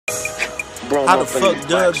How the fuck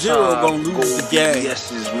l0sers gonna lose the game?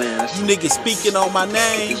 You niggas speaking on my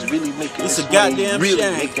name, it's a goddamn shame.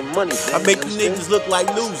 I make you niggas look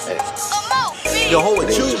like losers. Your hoe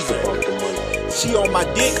a chooser. She on my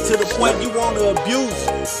dick to the point you wanna abuse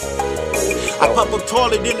her. I pop up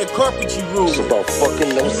taller than the carpentry room. You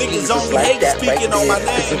niggas only hate speaking on my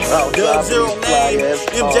name. l0sers name,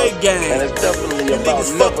 MJ gang. You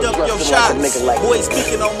niggas fucked up your shots. Boy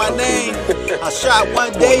speaking on my name. I shot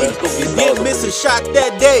one day and didn't miss a shot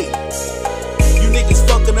that day. You niggas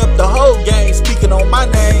fucking up the whole game speaking on my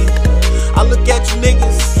name. I look at you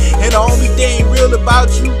niggas and the only thing real about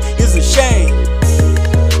you is a shame.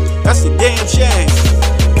 That's a damn shame.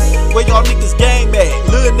 Where y'all niggas game at?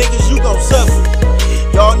 Little niggas, you gon' suffer.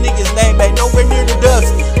 Y'all niggas name ain't nowhere near the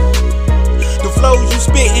dusty. The flows you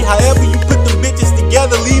spittin', however you put them bitches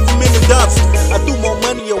together, leave them in the dumpster. I threw more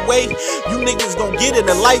money away, you niggas gon' get it in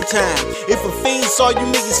a lifetime. If a fiend saw you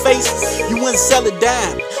niggas' faces, you wouldn't sell a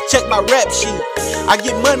dime. Check my rap sheet. I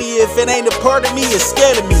get money if it ain't a part of me, it's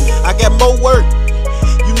scared of me. I got more work.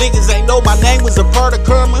 You niggas ain't know my name was a part of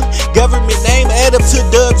karma. Government name add up to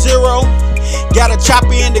l0sers. Got a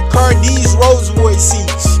chopper in the car, these Rolls Royce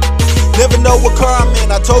seats. Never know what car I'm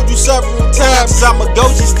in, I told you several times. I'm a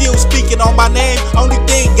ghost, you still speaking on my name. Only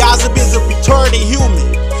thing gossip is a retarded human.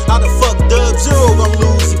 How the fuck l0sers gonna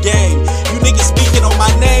lose the game? You niggas speaking on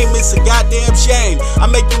my name, it's a goddamn shame. I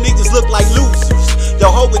make you niggas look like losers.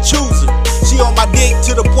 Your hoe a chooser. She on my dick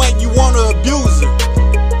to the point you wanna abuse her.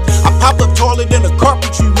 I pop up taller than a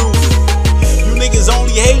carpentry ruler. You niggas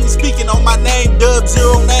only hating speaking on my name,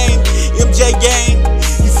 l0sers name, MJ gang.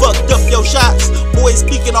 You fucked up your shots, boy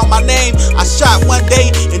speaking on my name. I shot one day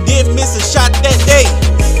and didn't miss a shot that day.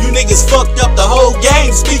 You niggas fucked up the whole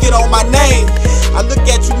game speaking on my name. I look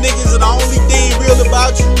at you niggas and the only thing real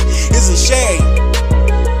about you is a shame.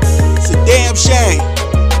 It's a damn shame.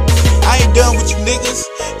 I ain't done with you niggas.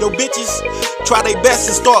 Yo bitches try their best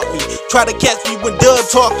to stalk me, try to catch me when Dub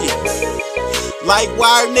talking. Like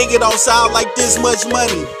why a nigga don't sound like this much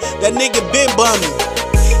money? That nigga been bumming.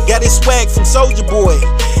 Got his swag from Soulja Boy.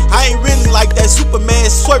 I ain't really like that Superman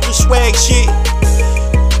surfer swag shit.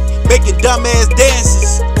 Making dumbass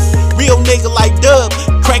dances. Real nigga like Dub,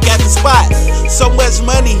 crank at the spot. So much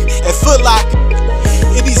money at Foot Locker.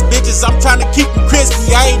 And these bitches, I'm trying to keep them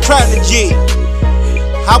crispy, I ain't trying to jig.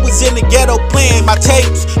 I was in the ghetto playing my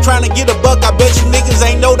tapes, trying to get a buck. I bet you niggas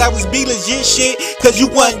ain't know that was be legit shit, cause you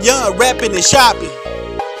wasn't young, rapping and shopping.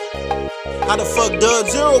 How the fuck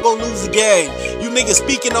l0sers gon' lose the game? You niggas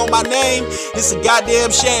speaking on my name, it's a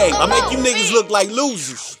goddamn shame. I make you niggas look like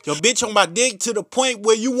losers. Your bitch on my dick to the point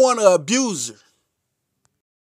where you wanna abuse her.